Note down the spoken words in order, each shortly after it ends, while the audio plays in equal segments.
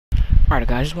Alright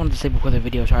guys, just wanted to say before the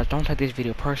video starts, don't take this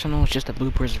video personal, it's just a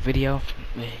bloopers video.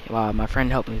 My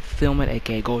friend helped me film it,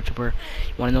 aka GoTuber.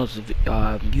 You want to know it's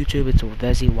YouTube, it's with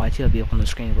Z-Y-T, it'll be up on the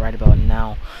screen right about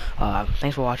now.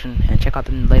 Thanks for watching, and check out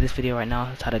the latest video right now.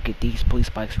 It's how to get these police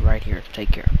bikes right here.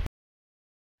 Take care.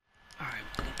 Alright,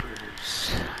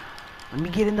 bloopers. Let me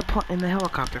get in the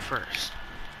helicopter first.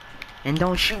 And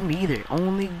don't shoot me either.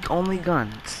 Only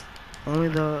guns. Only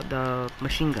the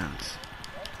machine guns.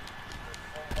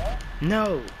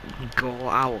 No! Go,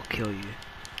 I will kill you.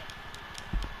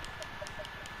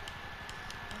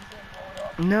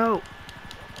 No!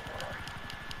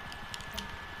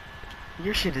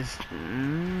 Your shit is...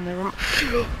 never mind.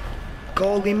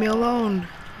 Go, leave me alone.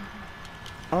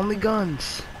 Only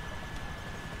guns.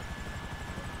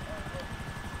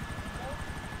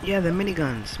 Yeah, the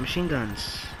miniguns, machine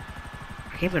guns.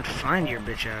 I can't even find your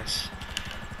bitch ass.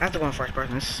 I have to go in first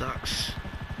person, this sucks.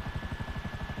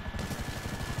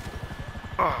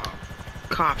 Oh,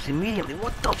 cops immediately.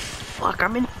 What the fuck? I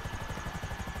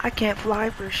can't fly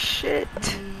for shit.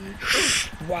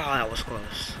 Wow, that was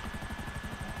close.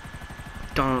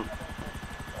 Don't.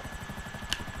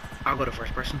 I'll go to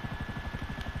first person.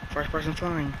 First person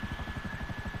flying.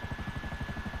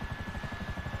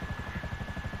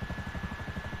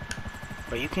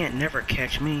 But you can't never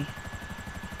catch me.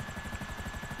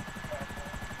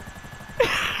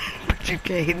 But you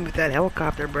can't hit me with that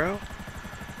helicopter, bro.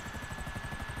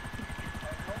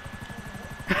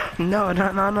 No.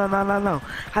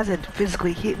 How's it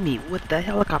physically hit me with the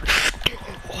helicopter?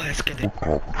 Oh, that's good.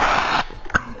 I'm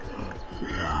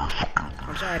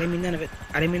sorry, I didn't mean none of it.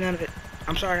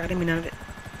 I'm sorry, I didn't mean none of it.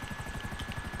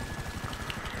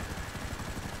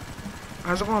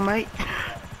 How's it going, mate?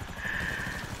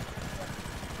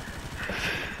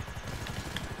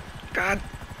 God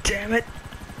damn it.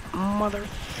 Motherfucker.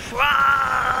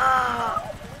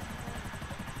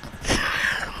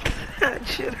 That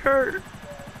shit hurt.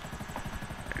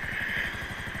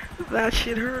 That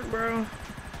shit hurt, bro.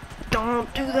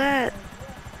 Don't do that.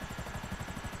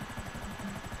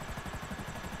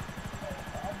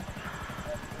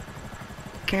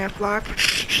 Can't fly for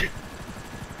shit.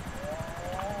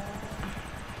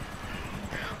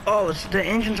 Oh, the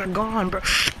engines are gone, bro.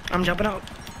 I'm jumping out.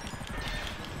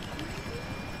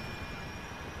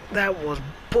 That was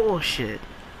bullshit.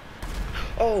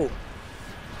 Oh.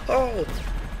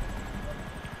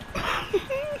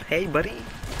 Hey, buddy.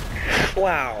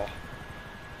 Wow.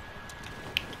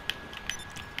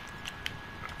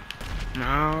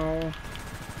 No.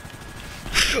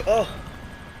 Oh.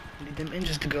 I need them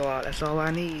engines to go out. That's all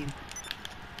I need.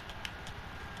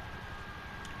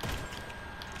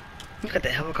 You got the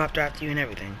helicopter after you and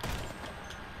everything.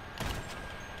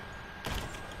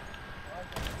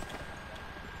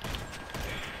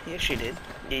 Yes, you did.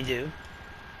 You do.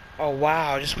 Oh,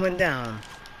 wow. Just went down.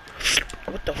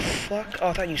 What the fuck? Oh,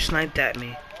 I thought you sniped at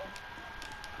me.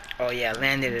 Oh, yeah.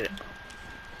 Landed it.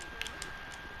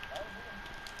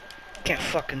 Can't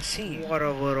fucking see you. What a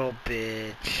little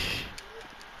bitch.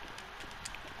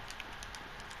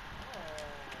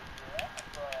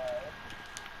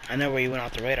 I know where you went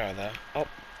off the radar, though. Oh.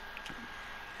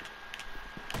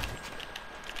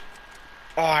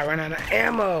 Oh, I ran out of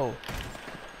ammo.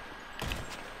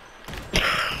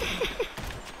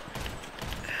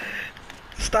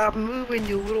 Stop moving,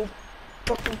 you little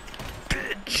fucking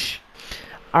bitch.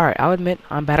 Alright, I'll admit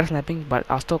I'm bad at sniping, but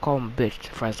I'll still call him a bitch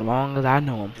for as long as I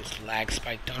know him. This lag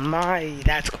spiked on my...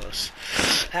 That's close.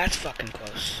 That's fucking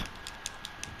close.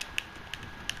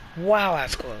 Wow,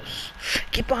 that's close.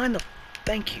 Get behind the...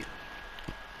 Thank you.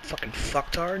 Fucking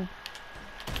fucktard.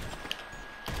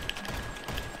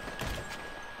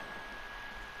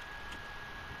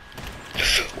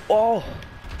 Oh!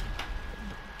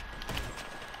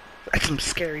 That's some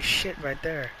scary shit right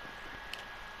there.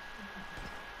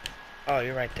 Oh,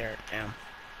 you're right there. Damn.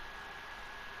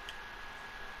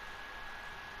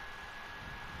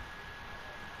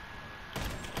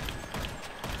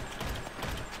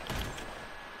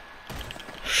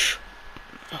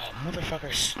 Oh,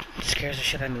 motherfucker scares the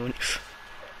shit out of me when...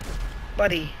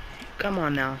 Buddy, come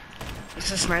on now. This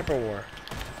is a sniper war.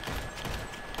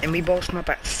 And we both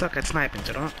suck at sniping,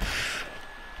 so don't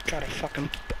try to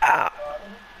fucking... Ah!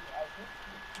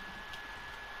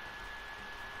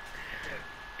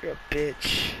 You're a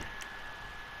bitch.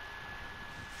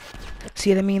 See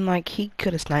what I mean? Like, he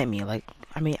could have sniped me. Like,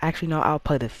 I mean, actually, no, I'll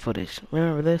play the footage.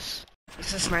 Remember this? This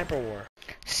is a sniper war.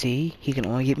 See? He can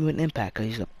only get me with an impact because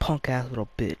he's a punk-ass little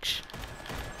bitch.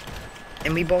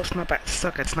 And we both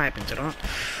suck at sniping, so don't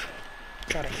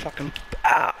try to fucking...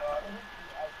 Ah!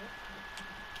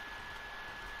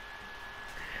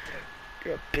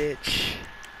 You're a bitch.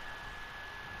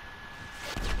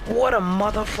 What a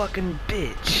motherfucking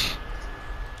bitch.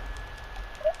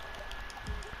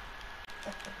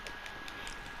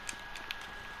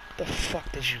 The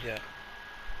fuck did you go?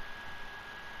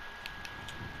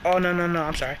 Oh, no,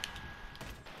 I'm sorry.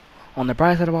 On the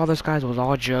bright side of all this, guys, it was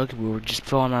all a joke. We were just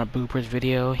filming on a bloopers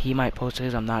video. He might post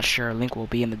his, I'm not sure. Link will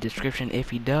be in the description if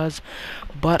he does.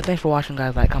 But thanks for watching,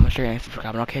 guys. Like, comment, share, and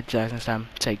subscribe. And I'll catch you guys next time.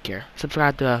 Take care.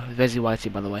 Subscribe to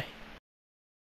The-Iag-King, by the way.